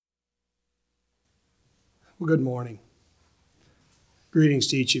Well, good morning. Greetings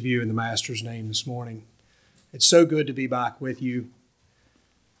to each of you in the Master's name this morning. It's so good to be back with you.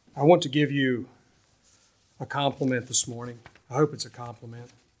 I want to give you a compliment this morning. I hope it's a compliment.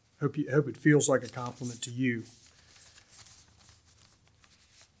 I hope it feels like a compliment to you.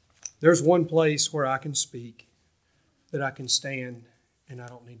 There's one place where I can speak, that I can stand, and I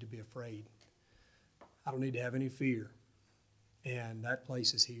don't need to be afraid. I don't need to have any fear. And that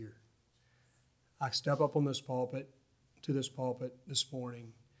place is here. I step up on this pulpit this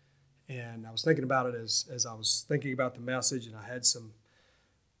morning, and I was thinking about it as I was thinking about the message, and I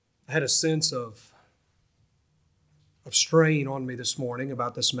had a sense of strain on me this morning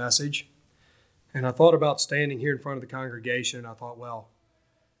about this message. And I thought about standing here in front of the congregation, and I thought, well,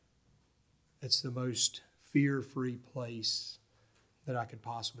 it's the most fear-free place that I could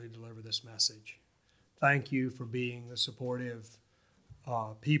possibly deliver this message. Thank you for being the supportive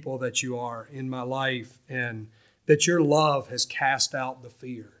people that you are in my life, and that your love has cast out the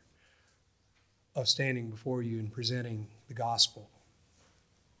fear of standing before you and presenting the gospel.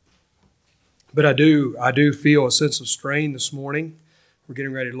 But I do feel a sense of strain this morning. We're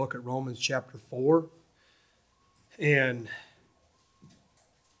getting ready to look at Romans chapter 4, and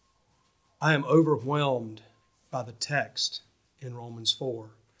I am overwhelmed by the text in Romans 4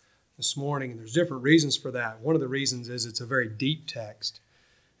 this morning, and there's different reasons for that. One of the reasons is it's a very deep text.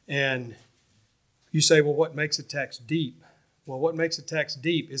 And you say, well, what makes a text deep? Well, what makes a text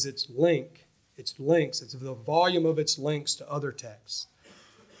deep is its links, it's the volume of its links to other texts.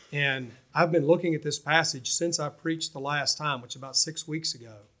 And I've been looking at this passage since I preached the last time, which was about 6 weeks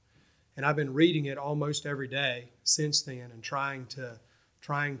ago. And I've been reading it almost every day since then and trying to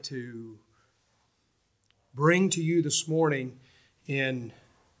bring to you this morning in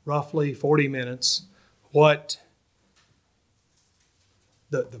roughly 40 minutes what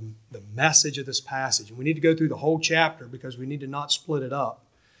the message of this passage. And we need to go through the whole chapter because we need to not split it up.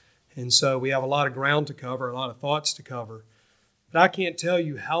 And so we have a lot of ground to cover, a lot of thoughts to cover. But I can't tell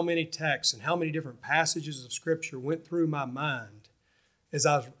you how many texts and how many different passages of Scripture went through my mind as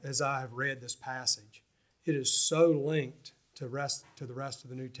I have read this passage. It is so linked to the rest of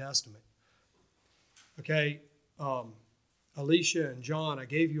the New Testament. Okay, Alicia and John, I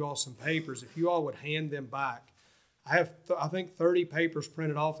gave you all some papers. If you all would hand them back. I have, I think, 30 papers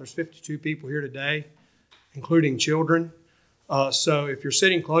printed off. There's 52 people here today, including children. So if you're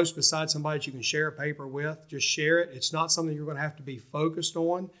sitting close beside somebody that you can share a paper with, just share it. It's not something you're going to have to be focused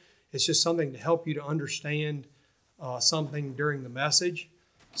on. It's just something to help you to understand something during the message.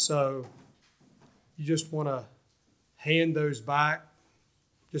 So you just want to hand those back.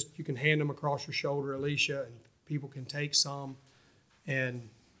 You can hand them across your shoulder, Alicia, and people can take some and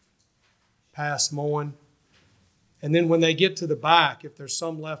pass them on. And then when they get to the back, if there's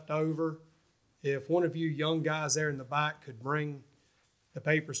some left over, if one of you young guys there in the back could bring the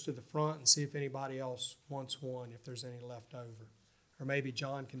papers to the front and see if anybody else wants one, if there's any left over. Or maybe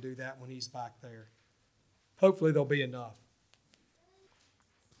John can do that when he's back there. Hopefully there'll be enough.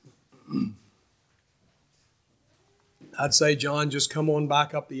 I'd say, John, just come on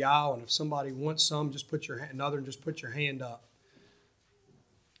back up the aisle, and if somebody wants some, just put your hand up.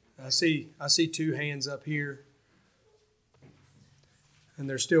 I see 2 hands up here, and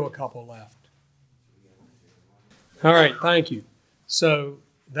there's still a couple left. All right, thank you. So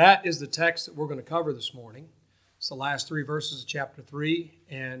that is the text that we're going to cover this morning. It's the last 3 verses of chapter 3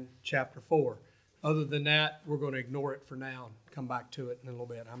 and chapter 4. Other than that, we're going to ignore it for now and come back to it in a little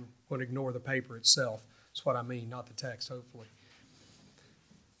bit. I'm going to ignore the paper itself. That's what I mean, not the text, hopefully.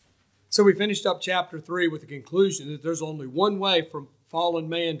 So we finished up chapter 3 with the conclusion that there's only one way for fallen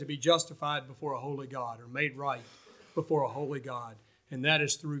man to be justified before a holy God, or made right before a holy God, and that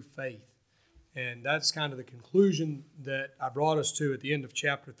is through faith. And that's kind of the conclusion that I brought us to at the end of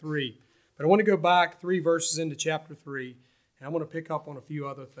chapter 3. But I want to go back 3 verses into chapter 3, and I want to pick up on a few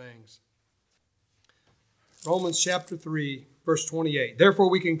other things. Romans chapter 3, verse 28. Therefore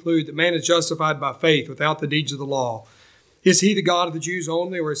we conclude that man is justified by faith without the deeds of the law. Is he the God of the Jews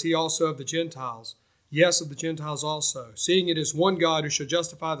only, or is he also of the Gentiles? Yes, of the Gentiles also. Seeing it is one God who shall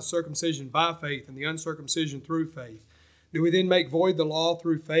justify the circumcision by faith and the uncircumcision through faith. Do we then make void the law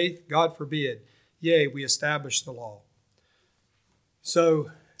through faith? God forbid. Yea, we establish the law. So,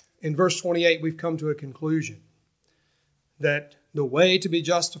 in verse 28, we've come to a conclusion that the way to be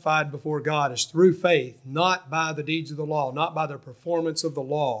justified before God is through faith, not by the deeds of the law, not by the performance of the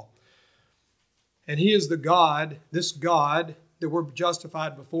law. And He is the God, this God that we're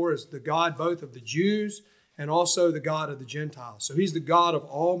justified before is the God both of the Jews and also the God of the Gentiles. So He's the God of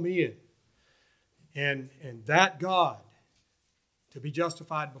all men. And that God, to be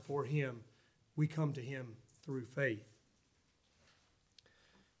justified before Him, we come to Him through faith.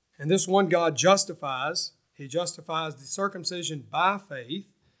 And this one God justifies. He justifies the circumcision by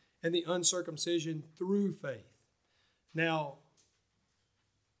faith and the uncircumcision through faith. Now,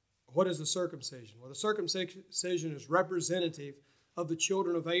 what is the circumcision? Well, the circumcision is representative of the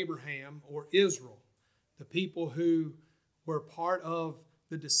children of Abraham, or Israel, the people who were part of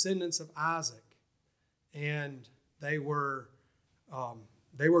the descendants of Isaac. And they were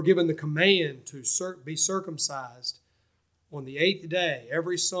given the command to be circumcised on the 8th day.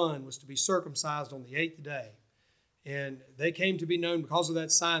 Every son was to be circumcised on the 8th day. And they came to be known, because of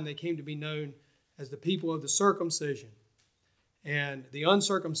that sign, they came to be known as the people of the circumcision. And the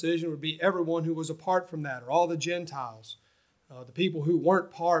uncircumcision would be everyone who was apart from that, or all the Gentiles, the people who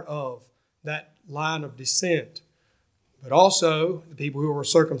weren't part of that line of descent. But also, the people who were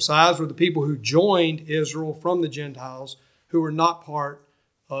circumcised were the people who joined Israel from the Gentiles, who were not part,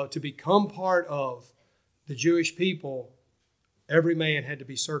 to become part of the Jewish people. Every man had to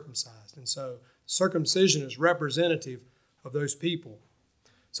be circumcised. And so circumcision is representative of those people.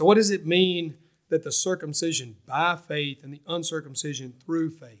 So what does it mean that the circumcision by faith and the uncircumcision through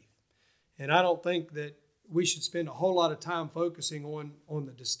faith? And I don't think that we should spend a whole lot of time focusing on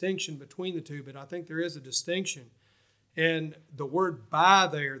the distinction between the two, but I think there is a distinction. And the word by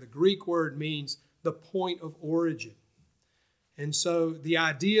there, the Greek word, means the point of origin. And so the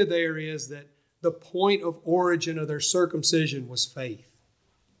idea there is that the point of origin of their circumcision was faith.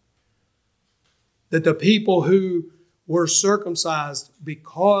 That the people who were circumcised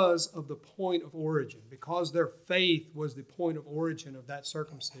because of the point of origin, because their faith was the point of origin of that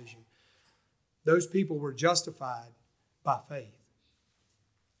circumcision, those people were justified by faith.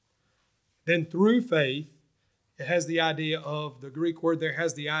 Then through faith, it has the idea of, the Greek word there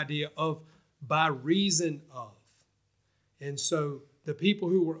has the idea of by reason of. And so the people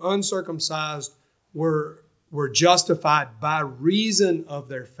who were uncircumcised were justified by reason of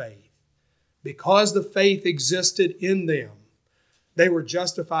their faith. Because the faith existed in them, they were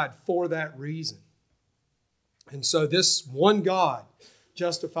justified for that reason. And so this one God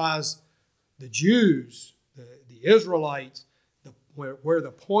justifies the Jews, the Israelites, where the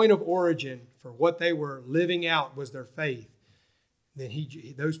point of origin for what they were living out was their faith. Then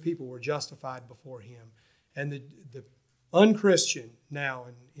those people were justified before Him. And the unchristian now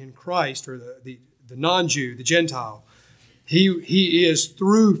in Christ, or the non-Jew, the Gentile, he is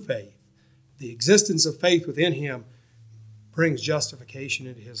through faith. The existence of faith within him brings justification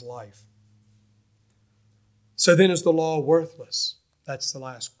into his life. So then is the law worthless? That's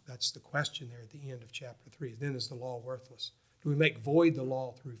the question there at the end of chapter 3. Then is the law worthless? Do we make void the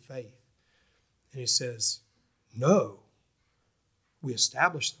law through faith? And he says, no. We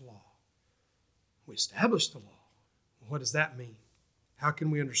establish the law. We establish the law. What does that mean? How can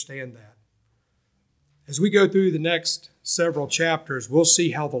we understand that? As we go through the next several chapters, we'll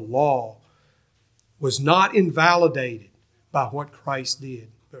see how the law was not invalidated by what Christ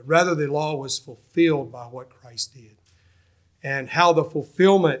did, but rather the law was fulfilled by what Christ did. And how the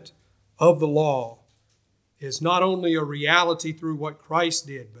fulfillment of the law is not only a reality through what Christ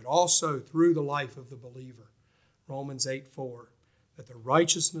did, but also through the life of the believer. Romans 8:4, that the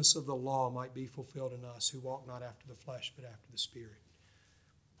righteousness of the law might be fulfilled in us who walk not after the flesh, but after the Spirit.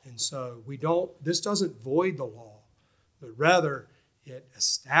 And so this doesn't void the law, but rather it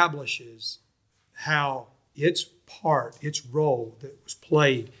establishes how its part, its role that was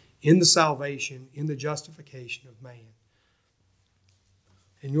played in the salvation, in the justification of man.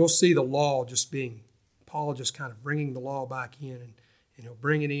 And you'll see the law Paul just kind of bringing the law back in, and he'll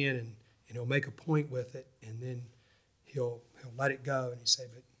bring it in and he'll make a point with it, and then he'll let it go, and he say,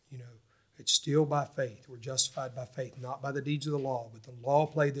 but it's still by faith. We're justified by faith, not by the deeds of the law, but the law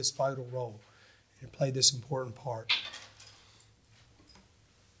played this vital role, and it played this important part.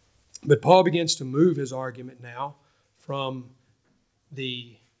 But Paul begins to move his argument now from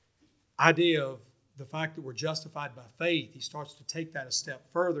the idea of the fact that we're justified by faith. He starts to take that a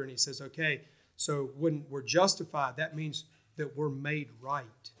step further, and he says, okay, so when we're justified, that means that we're made right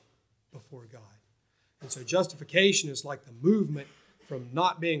before God. And so justification is like the movement from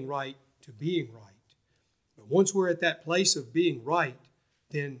not being right to being right. But once we're at that place of being right,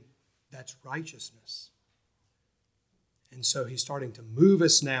 then that's righteousness. And so he's starting to move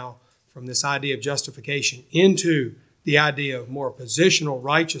us now from this idea of justification into the idea of more positional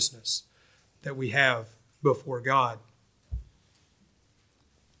righteousness that we have before God.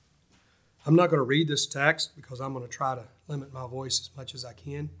 I'm not going to read this text because I'm going to try to limit my voice as much as I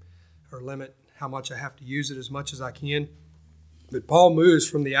can, or limit how much I have to use it as much as I can. But Paul moves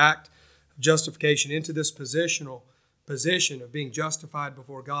from the act of justification into this positional position of being justified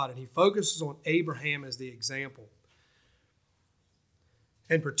before God, and he focuses on Abraham as the example,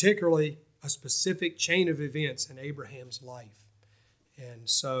 and particularly a specific chain of events in Abraham's life. And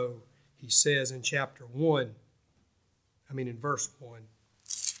so he says in verse 1,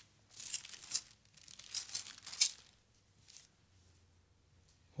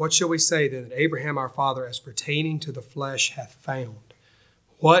 "What shall we say then that Abraham our father as pertaining to the flesh hath found?"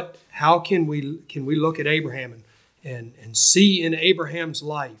 How can we look at Abraham and see in Abraham's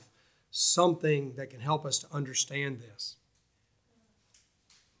life something that can help us to understand this?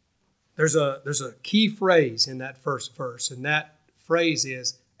 There's a key phrase in that first verse, and that phrase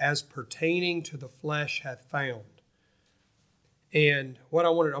is, "as pertaining to the flesh hath found." And I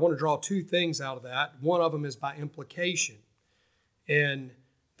want to draw two things out of that. One of them is by implication. And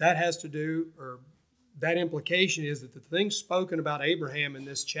that has to do, or that implication is that the things spoken about Abraham in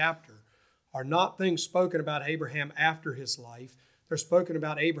this chapter are not things spoken about Abraham after his life. They're spoken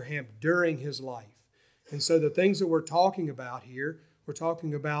about Abraham during his life. And so the things that we're talking about here, we're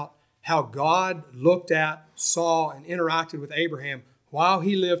talking about how God looked at, saw, and interacted with Abraham while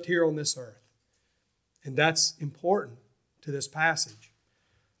he lived here on this earth. And that's important to this passage.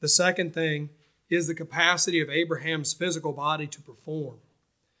 The second thing is the capacity of Abraham's physical body to perform.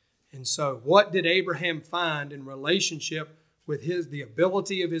 And so what did Abraham find in relationship with the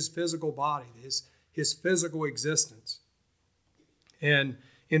ability of his physical body, his physical existence? And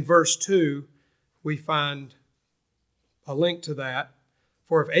in verse 2, we find a link to that.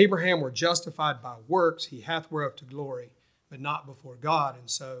 "For if Abraham were justified by works, he hath whereof to glory, but not before God." And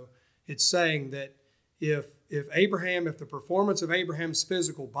so it's saying that if the performance of Abraham's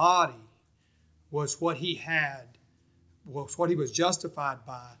physical body was what he was justified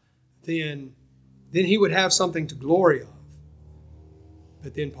by, then he would have something to glory of.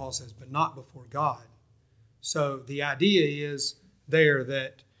 But then Paul says, but not before God. So the idea is there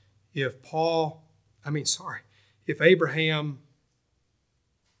that if Abraham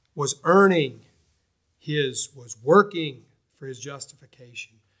was was working for his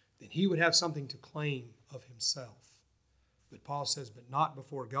justification, then he would have something to claim of himself. But Paul says, but not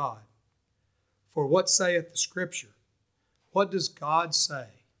before God. "For what saith the Scripture?" What does God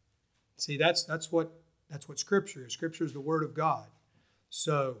say? See, that's what Scripture is. Scripture is the Word of God.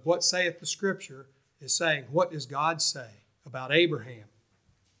 So what saith the Scripture is saying, what does God say about Abraham?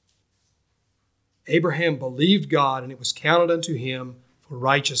 Abraham believed God, and it was counted unto him for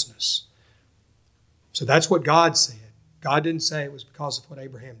righteousness. So that's what God said. God didn't say it was because of what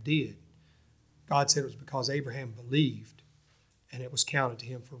Abraham did. God said it was because Abraham believed, and it was counted to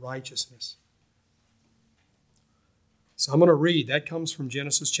him for righteousness. So I'm going to read. That comes from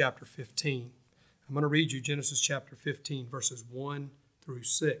Genesis chapter 15. I'm going to read you Genesis chapter 15, verses 1 through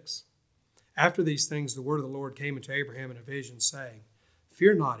 6. "After these things, the word of the Lord came unto Abraham in a vision, saying,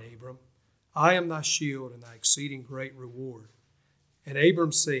 Fear not, Abram, I am thy shield and thy exceeding great reward. And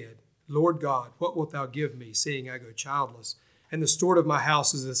Abram said, Lord God, what wilt thou give me, seeing I go childless? And the steward of my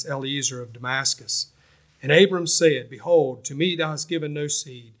house is this Eliezer of Damascus. And Abram said, Behold, to me thou hast given no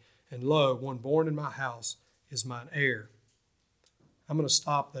seed, and lo, one born in my house is mine heir." I'm going to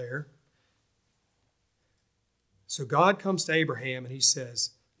stop there. So God comes to Abraham and he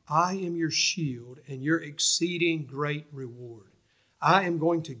says, I am your shield and your exceeding great reward. I am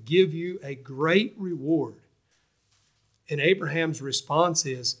going to give you a great reward. And Abraham's response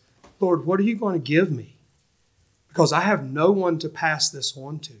is, Lord, what are you going to give me? Because I have no one to pass this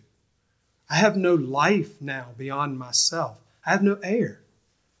on to. I have no life now beyond myself. I have no heir.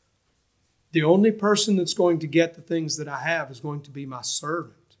 The only person that's going to get the things that I have is going to be my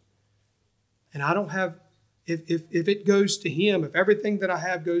servant. And I don't have, if it goes to him, if everything that I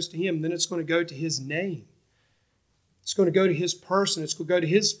have goes to him, then it's going to go to his name. It's going to go to his person. It's going to go to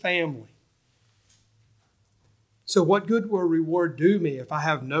his family. So what good will a reward do me if I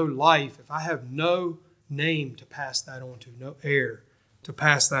have no life, if I have no name to pass that on to, no heir to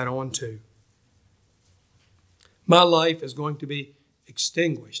pass that on to? My life is going to be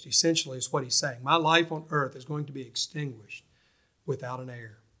extinguished, essentially is what he's saying. My life on earth is going to be extinguished without an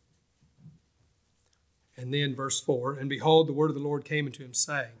heir. And then verse 4, And behold, the word of the Lord came unto him,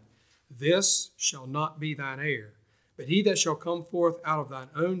 saying, This shall not be thine heir, but he that shall come forth out of thine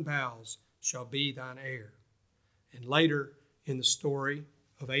own bowels shall be thine heir. And later in the story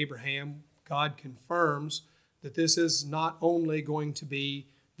of Abraham, God confirms that this is not only going to be,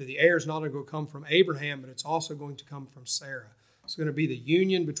 that the heir is not only going to come from Abraham, but it's also going to come from Sarah. It's going to be the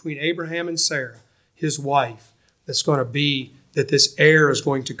union between Abraham and Sarah, his wife, that's going to be that this heir is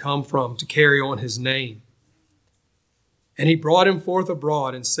going to come from to carry on his name. And he brought him forth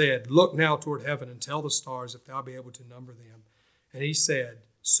abroad and said, Look now toward heaven and tell the stars if thou be able to number them. And he said,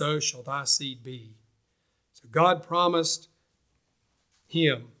 So shall thy seed be. So God promised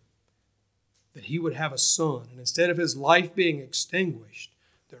him that he would have a son. And instead of his life being extinguished,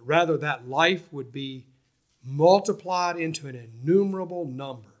 that rather that life would be multiplied into an innumerable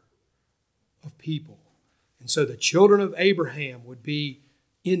number of people. And so the children of Abraham would be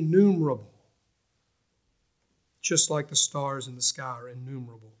innumerable, just like the stars in the sky are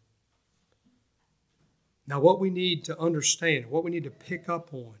innumerable. Now, what we need to understand, what we need to pick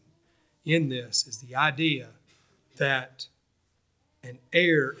up on in this is the idea that an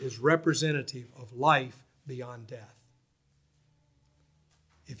heir is representative of life beyond death.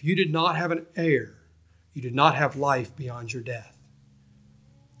 If you did not have an heir, you did not have life beyond your death.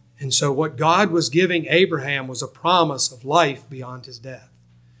 And so what God was giving Abraham was a promise of life beyond his death.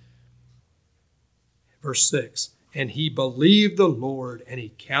 Verse 6, And he believed the Lord, and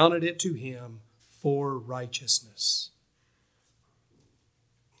he counted it to him for righteousness.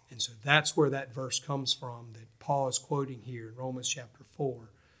 And so that's where that verse comes from that Paul is quoting here in Romans chapter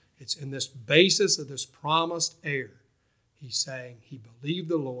 4. It's in this basis of this promised heir. He's saying he believed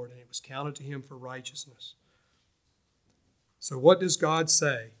the Lord, and it was counted to him for righteousness. So what does God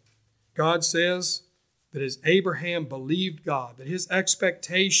say? God says that as Abraham believed God, that his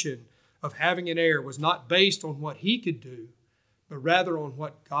expectation of having an heir was not based on what he could do, but rather on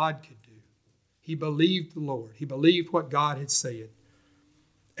what God could do. He believed the Lord. He believed what God had said.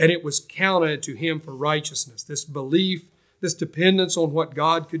 And it was counted to him for righteousness. This belief, this dependence on what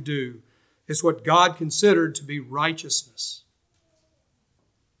God could do, is what God considered to be righteousness.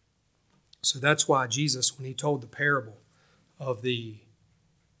 So that's why Jesus, when he told the parable of the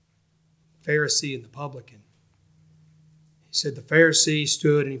Pharisee and the publican, he said the Pharisee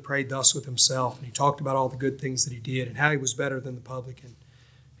stood and he prayed thus with himself, and he talked about all the good things that he did and how he was better than the publican.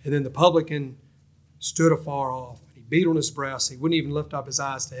 And then the publican stood afar off, and he beat on his breast. He wouldn't even lift up his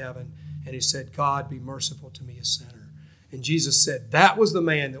eyes to heaven, and he said, God, be merciful to me, a sinner. And Jesus said that was the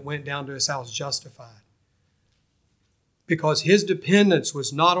man that went down to his house justified, because his dependence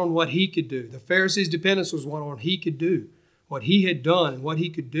was not on what he could do. The Pharisee's dependence was on what he could do, what he had done and what he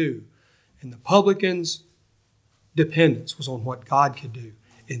could do. And the publican's dependence was on what God could do.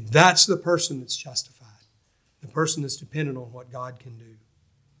 And that's the person that's justified, the person that's dependent on what God can do.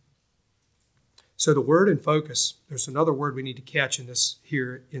 So the word in focus, there's another word we need to catch in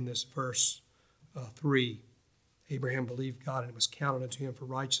this verse 3. Abraham believed God, and it was counted unto him for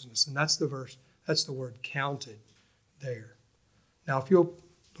righteousness. And that's the word counted there. Now, if you'll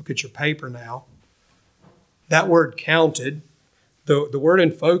look at your paper now, that word counted, the word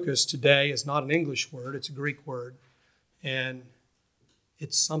in focus today is not an English word, it's a Greek word. And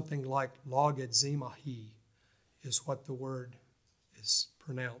it's something like logizomai is what the word is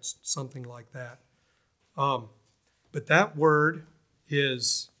pronounced, something like that. But that word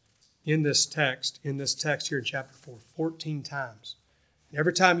is in this text here in chapter 4, 14 times. And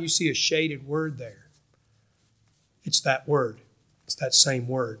every time you see a shaded word there, it's that word. It's that same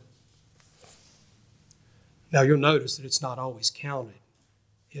word. Now you'll notice that it's not always counted,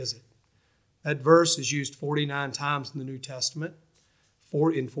 is it? That verse is used 49 times in the New Testament,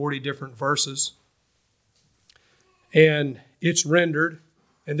 in 40 different verses. And it's rendered,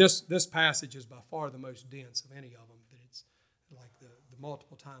 and this passage is by far the most dense of any of them, that it's like the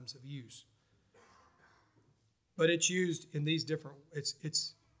multiple times of use. But it's used in these different,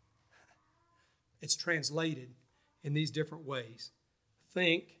 it's translated in these different ways.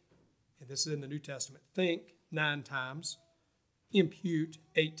 Think, and this is in the New Testament, think 9 times, impute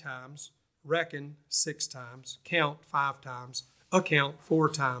 8 times, reckon 6 times, count 5 times, account 4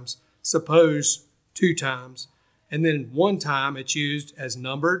 times, suppose 2 times, and then 1 time it's used as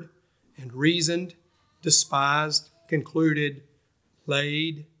numbered and reasoned, despised, concluded,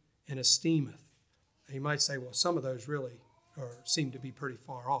 laid, and esteemeth. Now you might say, well, some of those really seem to be pretty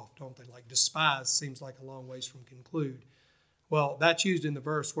far off, don't they? Like despise seems like a long ways from conclude. Well, that's used in the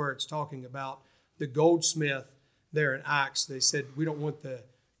verse where it's talking about the goldsmith there in Acts. They said, we don't want the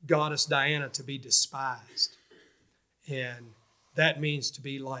goddess Diana to be despised. And that means to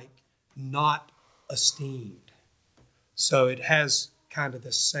be like not esteemed. So it has kind of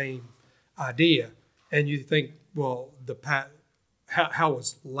the same idea. And you think, well, how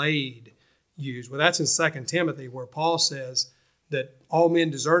was laid used? Well, that's in 2 Timothy where Paul says that all men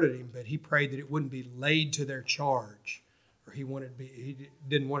deserted him, but he prayed that it wouldn't be laid to their charge, or he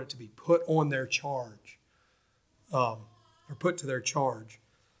didn't want it to be put on their charge, or put to their charge.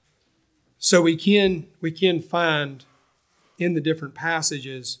 So we can find in the different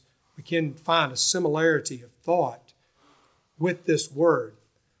passages, we can find a similarity of thought with this word.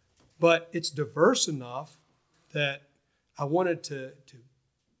 But it's diverse enough that I wanted to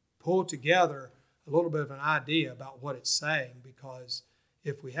pull together a little bit of an idea about what it's saying, because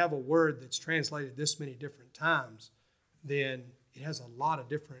if we have a word that's translated this many different times, then it has a lot of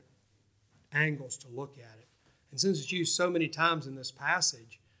different angles to look at it. And since it's used so many times in this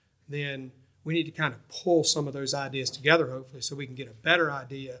passage, then we need to kind of pull some of those ideas together, hopefully, so we can get a better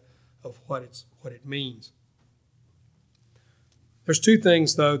idea of what it means. There's two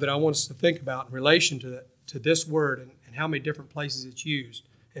things, though, that I want us to think about in relation to this word and how many different places it's used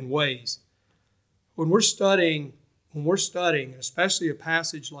and ways. When we're studying, and especially a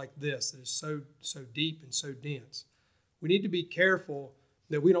passage like this that is so deep and so dense, we need to be careful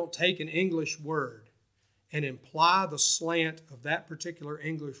that we don't take an English word and imply the slant of that particular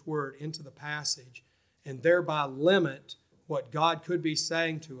English word into the passage and thereby limit what God could be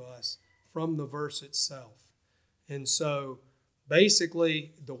saying to us from the verse itself. And so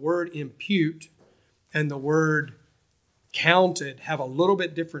basically the word impute and the word counted have a little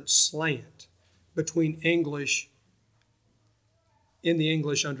bit different slant between English, in the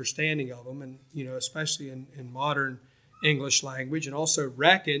English understanding of them, and especially in modern English language. And also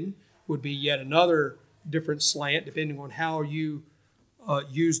reckon would be yet another different slant depending on how you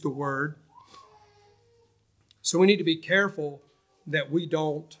use the word. So we need to be careful that we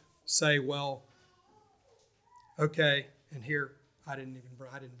don't say, well, okay, and here I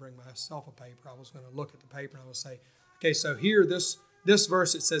didn't bring myself a paper. I was going to look at the paper and I would say, okay, so here this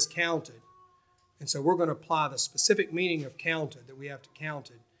verse it says counted. And so we're going to apply the specific meaning of counted, that we have to count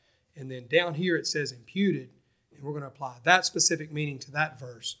it. And then down here it says imputed, and we're going to apply that specific meaning to that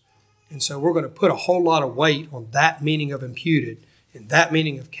verse. And so we're going to put a whole lot of weight on that meaning of imputed and that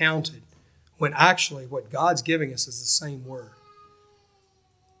meaning of counted, when actually what God's giving us is the same word.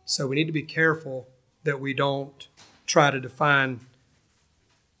 So we need to be careful that we don't try to define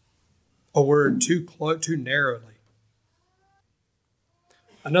a word too narrowly.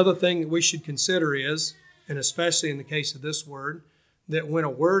 Another thing that we should consider is, and especially in the case of this word, that when a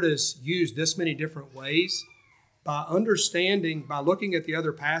word is used this many different ways, by looking at the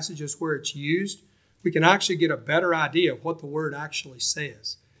other passages where it's used, we can actually get a better idea of what the word actually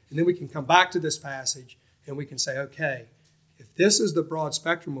says. And then we can come back to this passage and we can say, okay, if this is the broad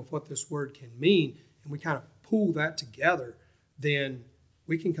spectrum of what this word can mean, and we kind of pull that together, then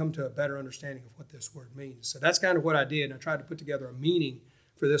we can come to a better understanding of what this word means. So that's kind of what I did. And I tried to put together a meaning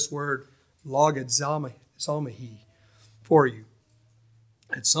for this word logizomai for you.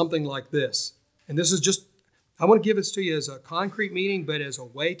 It's something like this. And this is just, I want to give this to you as a concrete meaning, but as a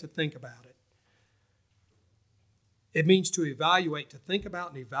way to think about it. It means to evaluate, to think about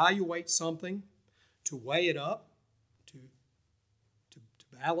and evaluate something, to weigh it up, to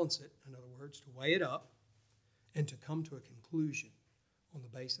balance it, in other words, to weigh it up, and to come to a conclusion on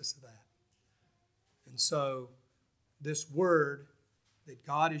the basis of that. And so this word that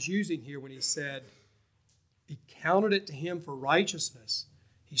God is using here when he said he counted it to him for righteousness,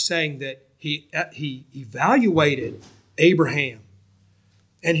 he's saying that he evaluated Abraham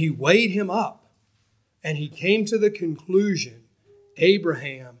and he weighed him up and he came to the conclusion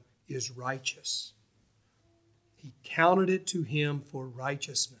Abraham is righteous. He counted it to him for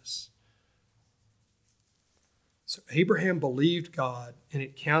righteousness. So Abraham believed God and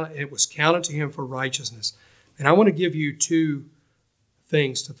it was counted to him for righteousness. And I want to give you two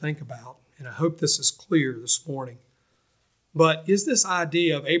things to think about, and I hope this is clear this morning. But is this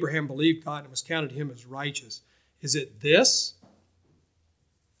idea of Abraham believed God and it was counted to him as righteous, is it this?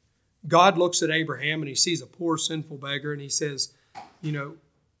 God looks at Abraham and he sees a poor sinful beggar and he says,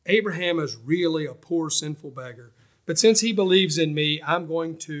 Abraham is really a poor sinful beggar, but since he believes in me, I'm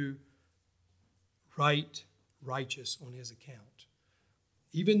going to write righteous on his account.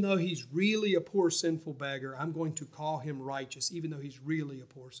 Even though he's really a poor sinful beggar, I'm going to call him righteous, even though he's really a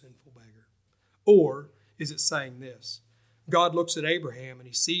poor sinful beggar. Or is it saying this? God looks at Abraham and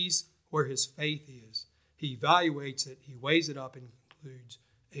he sees where his faith is. He evaluates it, he weighs it up and concludes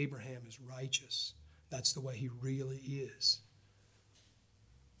Abraham is righteous. That's the way he really is.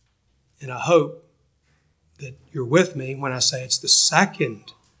 And I hope that you're with me when I say it's the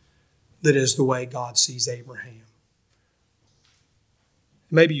second that is the way God sees Abraham.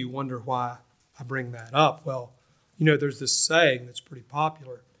 Maybe you wonder why I bring that up. Well, there's this saying that's pretty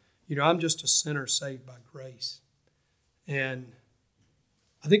popular. I'm just a sinner saved by grace. And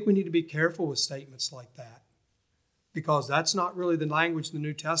I think we need to be careful with statements like that, because that's not really the language in the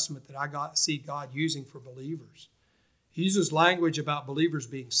New Testament that I see God using for believers. He uses language about believers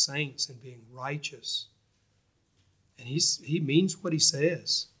being saints and being righteous. And he means what he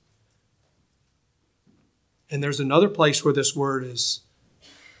says. And there's another place where this word is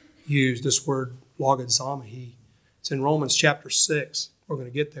used, this word logizomai. It's in Romans chapter 6. We're going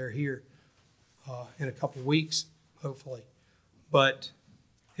to get there here in a couple of weeks, hopefully. But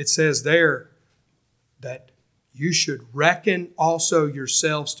it says there that you should reckon also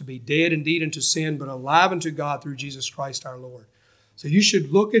yourselves to be dead indeed unto sin, but alive unto God through Jesus Christ our Lord. So you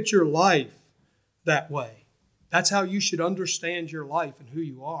should look at your life that way. That's how you should understand your life and who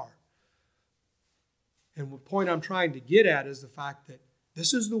you are. And the point I'm trying to get at is the fact that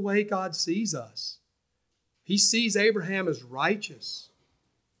this is the way God sees us. He sees Abraham as righteous.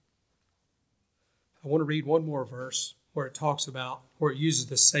 I want to read one more verse where it talks about, where it uses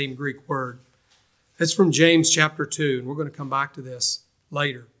the same Greek word. It's from James chapter 2, and we're going to come back to this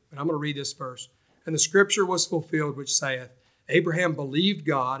later. But I'm going to read this verse. And the scripture was fulfilled, which saith, Abraham believed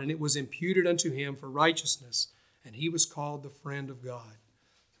God, and it was imputed unto him for righteousness, and he was called the friend of God.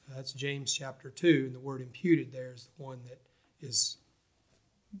 That's James chapter 2, and the word imputed there is the one that is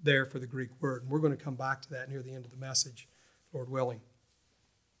there for the Greek word. And we're going to come back to that near the end of the message, Lord willing.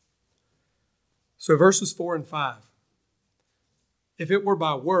 So verses 4 and 5. If it were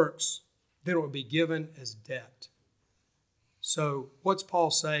by works, then it would be given as debt. So what's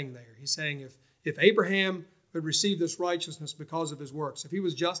Paul saying there? He's saying if Abraham would receive this righteousness because of his works, if he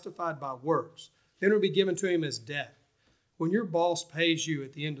was justified by works, then it would be given to him as debt. When your boss pays you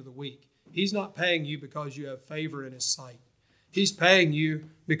at the end of the week, he's not paying you because you have favor in his sight. He's paying you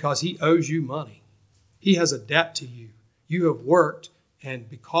because he owes you money. He has a debt to you. You have worked, and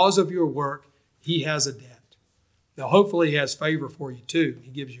because of your work, he has a debt. Now, hopefully he has favor for you too.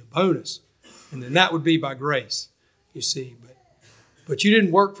 He gives you a bonus, and then that would be by grace, you see. But you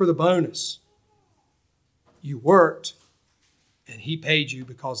didn't work for the bonus. You worked, and he paid you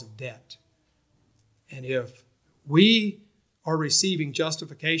because of debt. And if we are receiving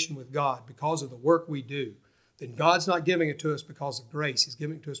justification with God because of the work we do, then God's not giving it to us because of grace. He's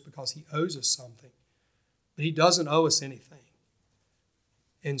giving it to us because he owes us something. But he doesn't owe us anything.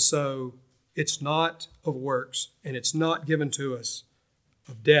 And so it's not of works, and it's not given to us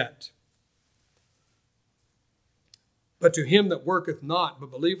of debt. But to him that worketh not,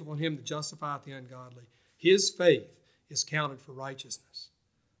 but believeth on him that justifieth the ungodly, his faith is counted for righteousness.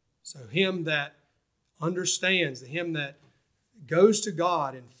 So him that understands, him that goes to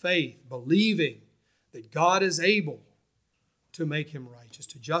God in faith, believing that God is able to make him righteous,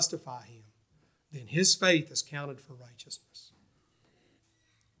 to justify him, then his faith is counted for righteousness.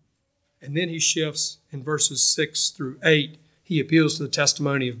 And then he shifts in verses 6 through 8. He appeals to the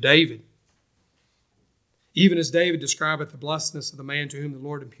testimony of David. Even as David describeth the blessedness of the man to whom the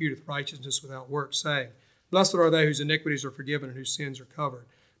Lord imputeth righteousness without works, saying, Blessed are they whose iniquities are forgiven and whose sins are covered.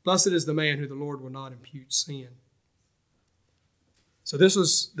 Blessed is the man who the Lord will not impute sin. So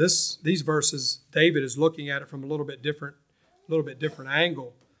these verses, David is looking at it from a little bit different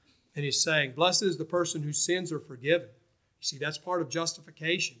angle. And he's saying, blessed is the person whose sins are forgiven. You see, that's part of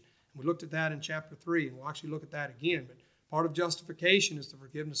justification. We looked at that in chapter 3, and we'll actually look at that again. But part of justification is the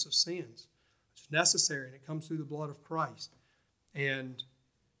forgiveness of sins. It's necessary, and it comes through the blood of Christ. And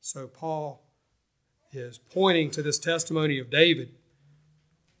so Paul is pointing to this testimony of David.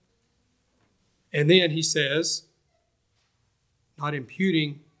 And then he says, not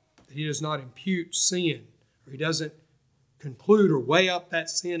imputing, that he does not impute sin, or he doesn't conclude or weigh up that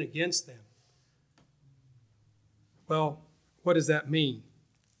sin against them. Well, what does that mean?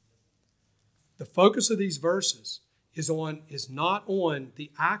 The focus of these verses is not on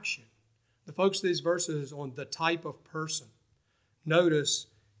the action. The focus of these verses is on the type of person. Notice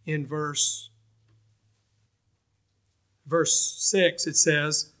in verse 6 it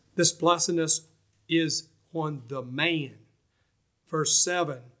says, this blessedness is on the man. Verse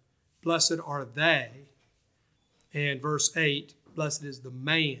 7, blessed are they. And verse 8, blessed is the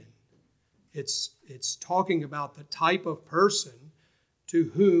man. It's talking about the type of person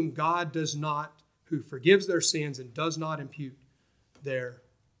to whom God does not, who forgives their sins and does not impute their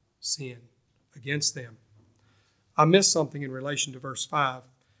sin against them. I missed something in relation to verse 5,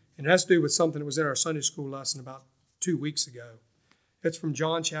 and it has to do with something that was in our Sunday school lesson about 2 weeks ago. It's from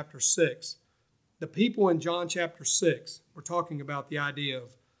John chapter 6. The people in John chapter 6 were talking about the idea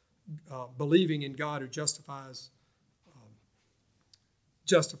of believing in God who justifies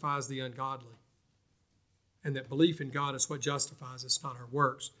the ungodly, and that belief in God is what justifies us, not our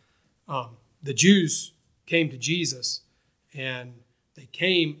works. The Jews came to Jesus, and they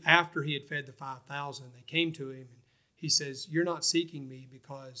came after he had fed the 5,000. They came to him, and he says, you're not seeking me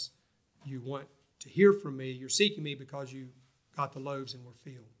because you want to hear from me. You're seeking me because you got the loaves and were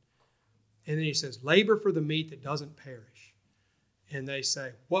filled. And then he says, labor for the meat that doesn't perish. And they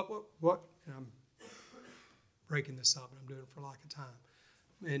say, what? And I'm breaking this up, but I'm doing it for lack of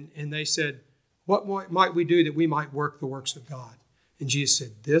time. And they said, what might we do that we might work the works of God? And Jesus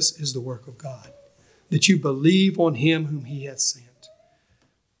said, this is the work of God, that you believe on him whom he hath sent.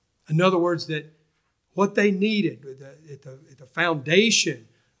 In other words, that what they needed at the foundation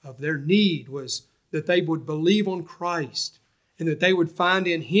of their need was that they would believe on Christ and that they would find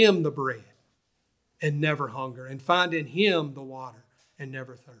in him the bread and never hunger, and find in him the water and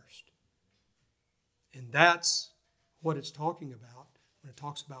never thirst. And that's what it's talking about when it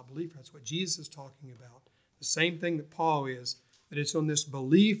talks about belief. That's what Jesus is talking about. The same thing that Paul is, that it's on this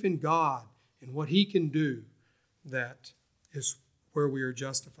belief in God and what he can do that is where we are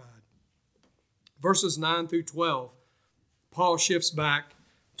justified. Verses 9 through 12, Paul shifts back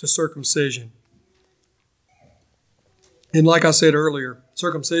to circumcision. And like I said earlier,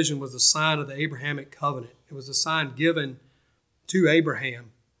 circumcision was the sign of the Abrahamic covenant. It was a sign given to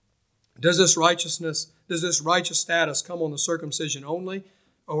Abraham. Does this righteous status come on the circumcision only,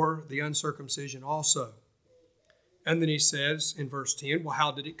 or the uncircumcision also? And then he says in verse 10, well,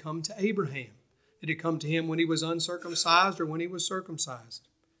 how did it come to Abraham? Did it come to him when he was uncircumcised or when he was circumcised?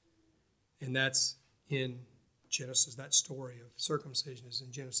 And that's in Genesis. That story of circumcision is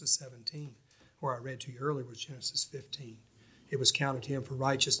in Genesis 17. Where I read to you earlier was Genesis 15. It was counted to him for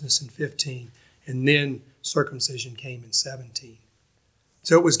righteousness in 15, and then circumcision came in 17.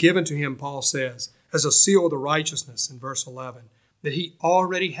 So it was given to him, Paul says, as a seal of the righteousness in verse 11, that he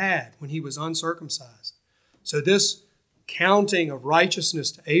already had when he was uncircumcised. So this counting of righteousness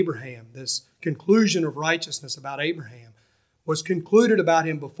to Abraham, this conclusion of righteousness about Abraham, was concluded about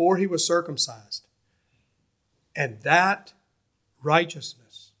him before he was circumcised. And that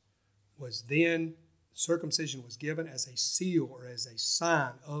righteousness was then, circumcision was given as a seal or as a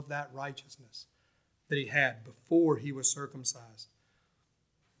sign of that righteousness that he had before he was circumcised.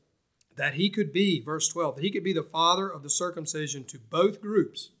 That he could be, verse 12, that he could be the father of the circumcision to both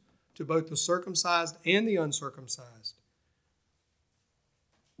groups, to both the circumcised and the uncircumcised,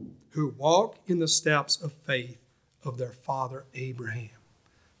 who walk in the steps of faith of their father Abraham.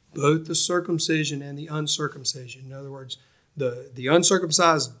 Both the circumcision and the uncircumcision. In other words, the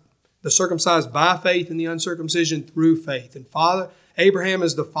uncircumcised, the circumcised by faith and the uncircumcision through faith. And Abraham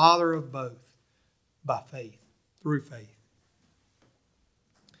is the father of both by faith, through faith.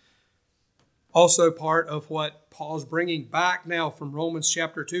 Also part of what Paul's bringing back now from Romans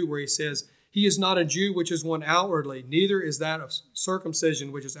chapter 2, where he says, he is not a Jew which is one outwardly, neither is that of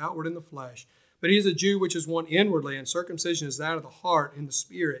circumcision which is outward in the flesh. But he is a Jew which is one inwardly, and circumcision is that of the heart in the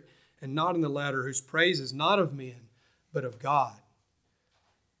spirit, and not in the letter, whose praise is not of men, but of God.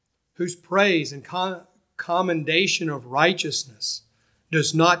 Whose praise and commendation of righteousness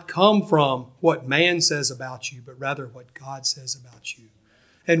does not come from what man says about you, but rather what God says about you.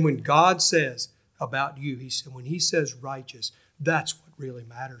 And when God says about you, when he says righteous, that's what really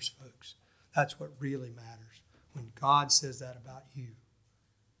matters, folks. That's what really matters, when God says that about you.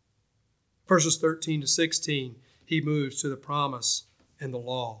 Verses 13 to 16, he moves to the promise and the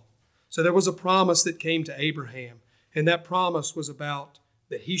law. So there was a promise that came to Abraham, and that promise was about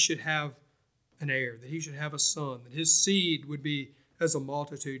that he should have an heir, that he should have a son, that his seed would be as a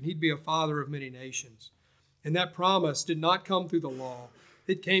multitude, and he'd be a father of many nations. And that promise did not come through the law.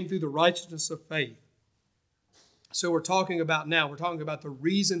 It came through the righteousness of faith. So we're talking about the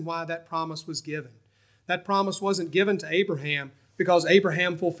reason why that promise was given. That promise wasn't given to Abraham because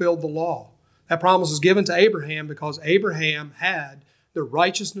Abraham fulfilled the law. That promise was given to Abraham because Abraham had the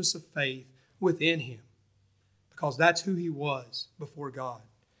righteousness of faith within him. Because that's who he was before God.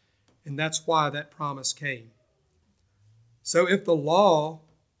 And that's why that promise came. So if the law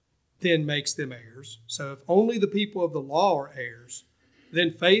then makes them heirs, so if only the people of the law are heirs, then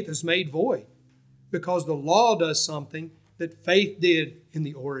faith is made void. Because the law does something that faith did in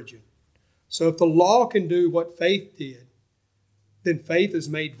the origin. So if the law can do what faith did, then faith is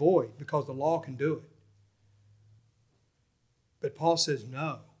made void because the law can do it. But Paul says,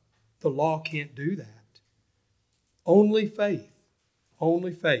 no, the law can't do that. Only faith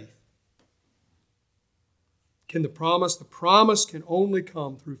can the promise can only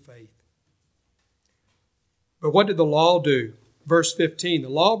come through faith. But what did the law do? Verse 15, the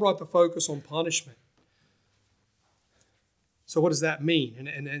law brought the focus on punishment. So what does that mean?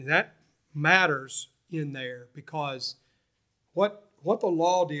 And that matters in there because what the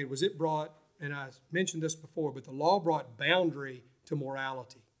law did was it brought, and I mentioned this before, but the law brought boundary to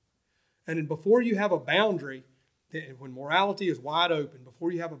morality. And then before you have a boundary, when morality is wide open,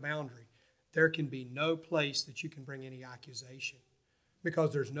 before you have a boundary, there can be no place that you can bring any accusation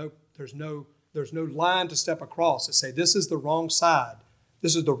because there's no line to step across that say this is the wrong side.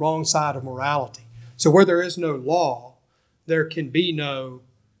 This is the wrong side of morality. So where there is no law, there can be no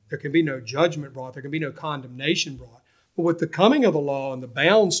judgment brought. There can be no condemnation brought. But with the coming of the law and the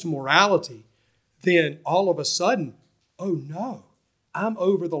bounds to morality, then all of a sudden, oh no, I'm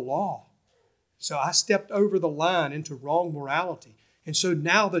over the law. So I stepped over the line into wrong morality. And so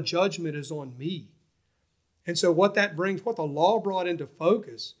now the judgment is on me. And so what that brings, what the law brought into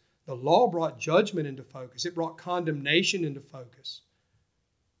focus, the law brought judgment into focus. It brought condemnation into focus.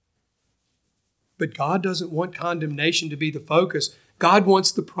 But God doesn't want condemnation to be the focus. God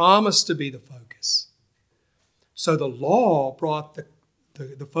wants the promise to be the focus. So the law brought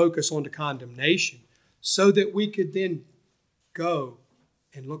the focus onto condemnation so that we could then go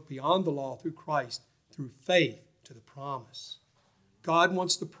and look beyond the law through Christ, through faith to the promise. God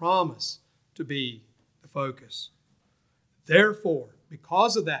wants the promise to be the focus. Therefore,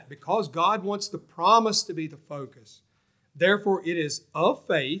 because of that, because God wants the promise to be the focus, therefore it is of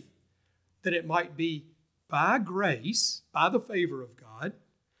faith that it might be by grace, by the favor of God,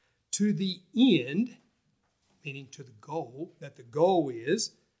 to the end, meaning to the goal, that the goal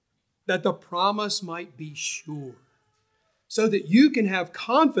is that the promise might be sure, so that you can have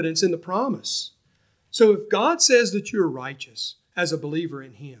confidence in the promise. So if God says that you're righteous as a believer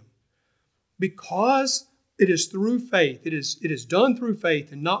in Him, because it is through faith, it is done through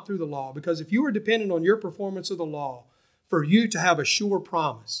faith and not through the law, because if you were dependent on your performance of the law for you to have a sure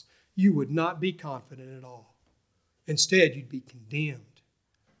promise, you would not be confident at all. Instead, you'd be condemned.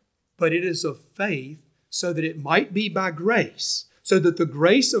 But it is of faith so that it might be by grace, so that the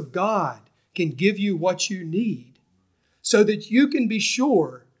grace of God can give you what you need, so that you can be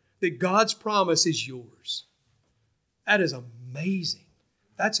sure that God's promise is yours. That is amazing.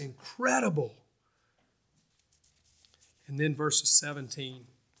 That's incredible. And then verses 17,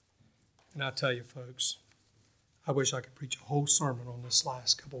 and I tell you folks, I wish I could preach a whole sermon on this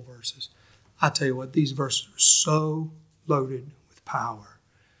last couple verses. I tell you what, these verses are so loaded with power.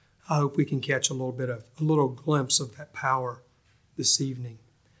 I hope we can catch a little glimpse of that power this evening,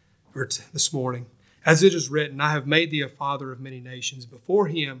 or this morning. As it is written, I have made thee a father of many nations before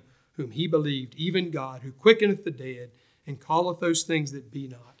Him whom he believed, even God, who quickeneth the dead, and calleth those things that be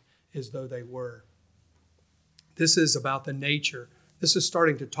not as though they were. This is about the nature. This is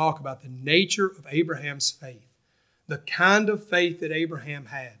starting to talk about the nature of Abraham's faith, the kind of faith that Abraham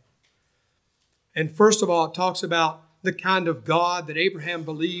had. And first of all, it talks about the kind of God that Abraham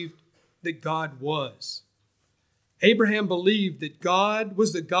believed that God was. Abraham believed that God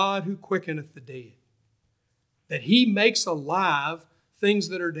was the God who quickeneth the dead, that He makes alive things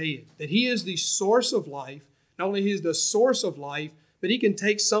that are dead, that He is the source of life. Not only He is the source of life, but He can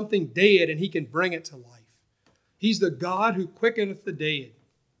take something dead and He can bring it to life. He's the God who quickeneth the dead.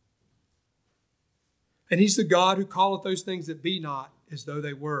 And He's the God who calleth those things that be not as though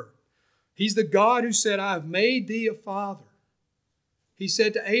they were. He's the God who said, I have made thee a father. He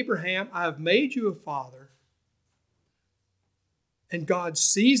said to Abraham, I have made you a father. And God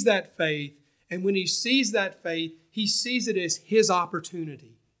sees that faith, and when He sees that faith, He sees it as His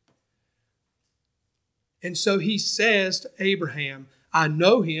opportunity. And so He says to Abraham, I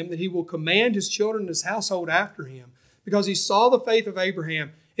know him, that he will command his children and his household after him, because he saw the faith of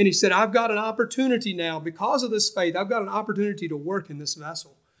Abraham, and he said, I've got an opportunity now, because of this faith, I've got an opportunity to work in this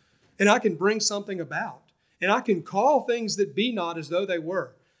vessel, and I can bring something about, and I can call things that be not as though they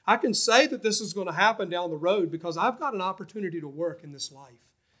were. I can say that this is going to happen down the road because I've got an opportunity to work in this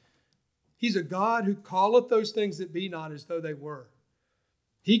life. He's a God who calleth those things that be not as though they were.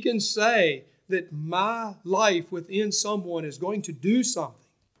 He can say that my life within someone is going to do something,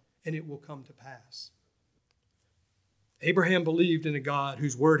 and it will come to pass. Abraham believed in a God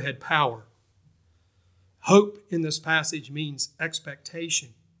whose word had power. Hope in this passage means expectation.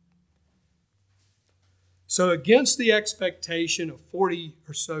 So against the expectation of 40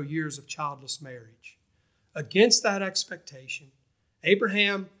 or so years of childless marriage, against that expectation,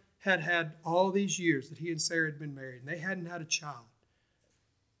 Abraham had had all these years that he and Sarah had been married, and they hadn't had a child.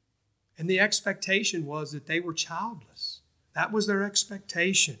 And the expectation was that they were childless. That was their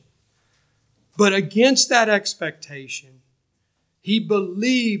expectation. But against that expectation, he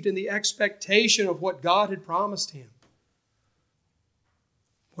believed in the expectation of what God had promised him,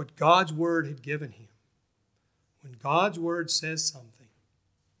 what God's word had given him. When God's word says something,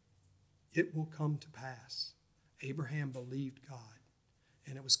 it will come to pass. Abraham believed God,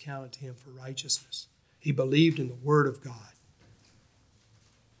 and it was counted to him for righteousness. He believed in the word of God.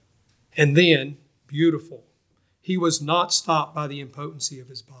 And then, beautiful, he was not stopped by the impotency of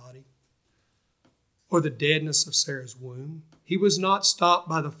his body or the deadness of Sarah's womb. He was not stopped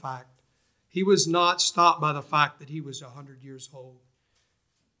by the fact that he was 100 years old.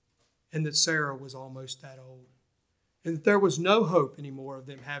 and that Sarah was almost that old, and that there was no hope anymore of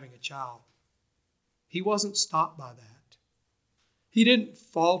them having a child. He wasn't stopped by that. He didn't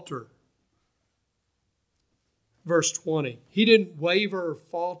falter. Verse 20, he didn't waver or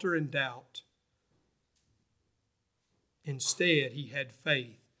falter in doubt. Instead, he had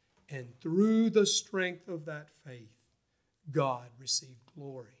faith, and through the strength of that faith, God received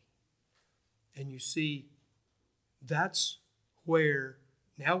glory. And you see, that's where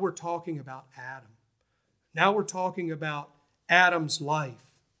now we're talking about Adam. Now we're talking about Adam's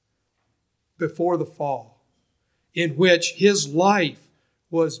life before the fall, in which his life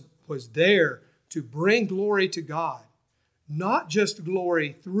was there to bring glory to God. Not just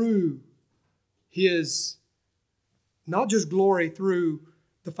glory through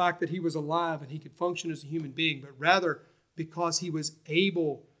the fact that he was alive and he could function as a human being, but rather because he was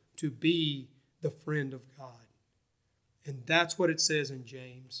able to be the friend of God. And that's what it says in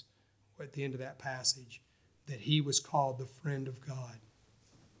James at the end of that passage, that he was called the friend of God.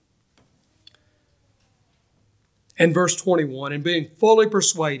 And verse 21, and being fully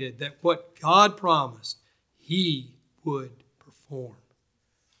persuaded that what God promised, he would perform.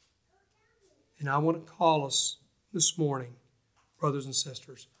 And I want to call us this morning, brothers and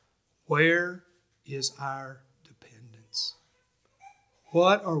sisters, where is our dependence?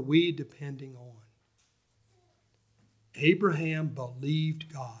 What are we depending on? Abraham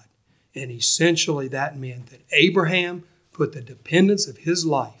believed God, and essentially that meant that Abraham put the dependence of his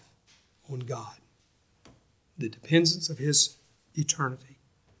life on God, the dependence of his eternity.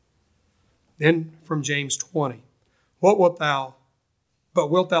 Then from James 20, but wilt thou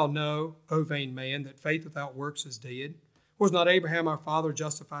know, O vain man, that faith without works is dead? Was not Abraham our father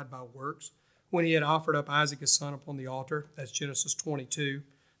justified by works when he had offered up Isaac his son upon the altar? That's Genesis 22,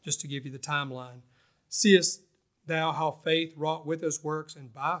 just to give you the timeline. Seest thou how faith wrought with his works,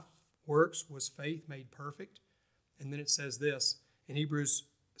 and by works was faith made perfect? And then it says this in Hebrews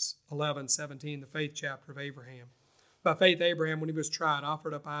 11:17, the faith chapter of Abraham. By faith Abraham, when he was tried,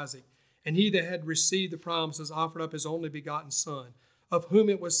 offered up Isaac, and he that had received the promises offered up his only begotten son, of whom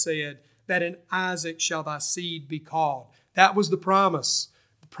it was said, that in Isaac shall thy seed be called. That was the promise.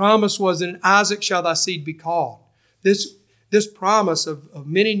 The promise was that in Isaac shall thy seed be called. This promise of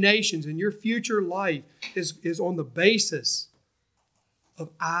many nations in your future life is on the basis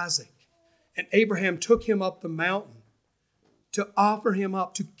of Isaac. And Abraham took him up the mountain to offer him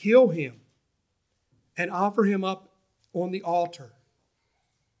up, to kill him, and offer him up on the altar.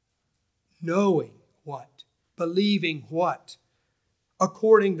 Knowing what? Believing what?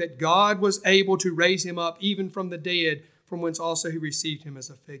 According that God was able to raise him up even from the dead, from whence also he received him as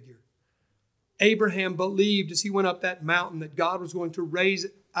a figure. Abraham believed as he went up that mountain that God was going to raise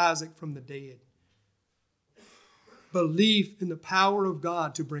Isaac from the dead. Belief in the power of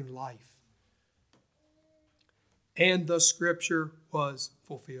God to bring life. And the scripture was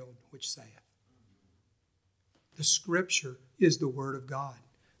fulfilled, which saith. The scripture is the word of God.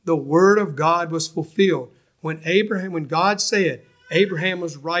 The word of God was fulfilled. When God said Abraham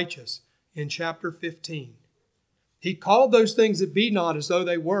was righteous in chapter 15, he called those things that be not as though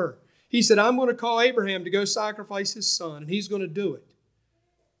they were. He said, I'm going to call Abraham to go sacrifice his son, and he's going to do it.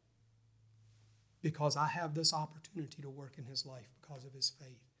 Because I have this opportunity to work in his life because of his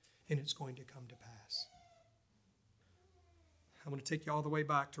faith, and it's going to come to pass. I'm going to take you all the way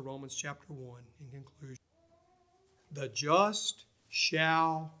back to Romans chapter 1 in conclusion. The just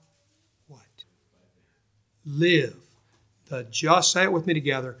shall what? Live. The just, say it with me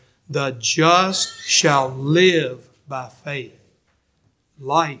together. The just shall live by faith.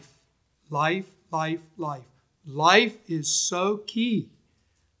 Life. Life, life, life. Life is so key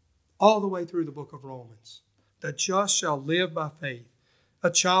all the way through the book of Romans. The just shall live by faith. A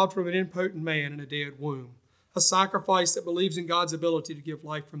child from an impotent man in a dead womb. A sacrifice that believes in God's ability to give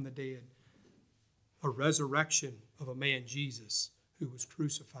life from the dead. A resurrection of a man, Jesus, who was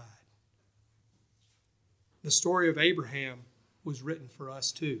crucified. The story of Abraham was written for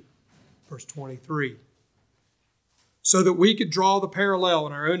us too. Verse 23. So that we could draw the parallel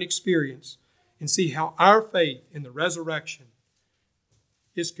in our own experience and see how our faith in the resurrection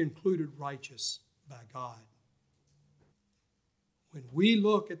is concluded righteous by God. When we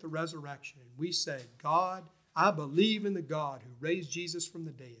look at the resurrection and we say, God, I believe in the God who raised Jesus from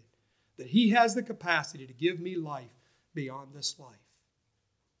the dead, that he has the capacity to give me life beyond this life.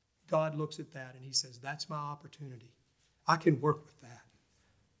 God looks at that and he says, that's my opportunity. I can work with that.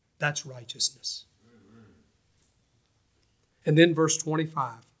 That's righteousness. And then verse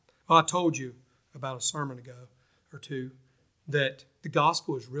 25. Well, I told you about a sermon ago or two that the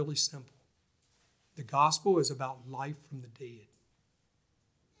gospel is really simple. The gospel is about life from the dead.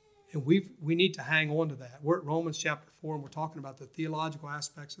 And we need to hang on to that. We're at Romans chapter 4, and we're talking about the theological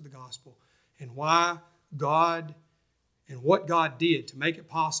aspects of the gospel and why God and what God did to make it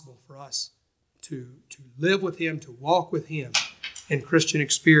possible for us to live with Him, to walk with Him in Christian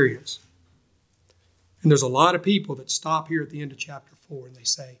experience. And there's a lot of people that stop here at the end of chapter 4 and they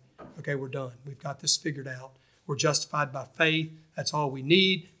say, okay, we're done. We've got this figured out. We're justified by faith. That's all we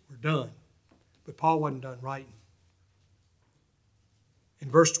need. We're done. But Paul wasn't done writing. In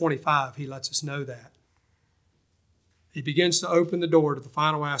verse 25, he lets us know that. He begins to open the door to the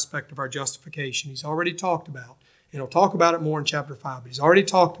final aspect of our justification. He's already talked about, and he'll talk about it more in chapter 5, but he's already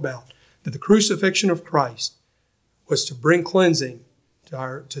talked about that the crucifixion of Christ was to bring cleansing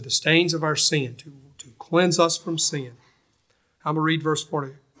to the stains of our sin, to cleanse us from sin. I'm going to read verse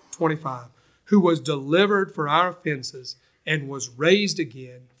 25. Who was delivered for our offenses and was raised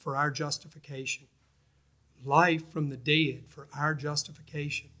again for our justification. Life from the dead for our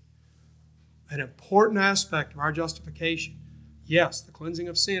justification. An important aspect of our justification. Yes, the cleansing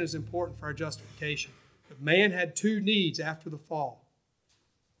of sin is important for our justification. But man had two needs after the fall.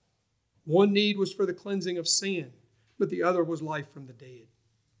 One need was for the cleansing of sin, but the other was life from the dead.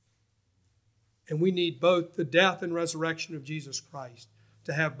 And we need both the death and resurrection of Jesus Christ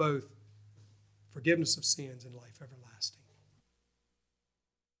to have both forgiveness of sins and life everlasting.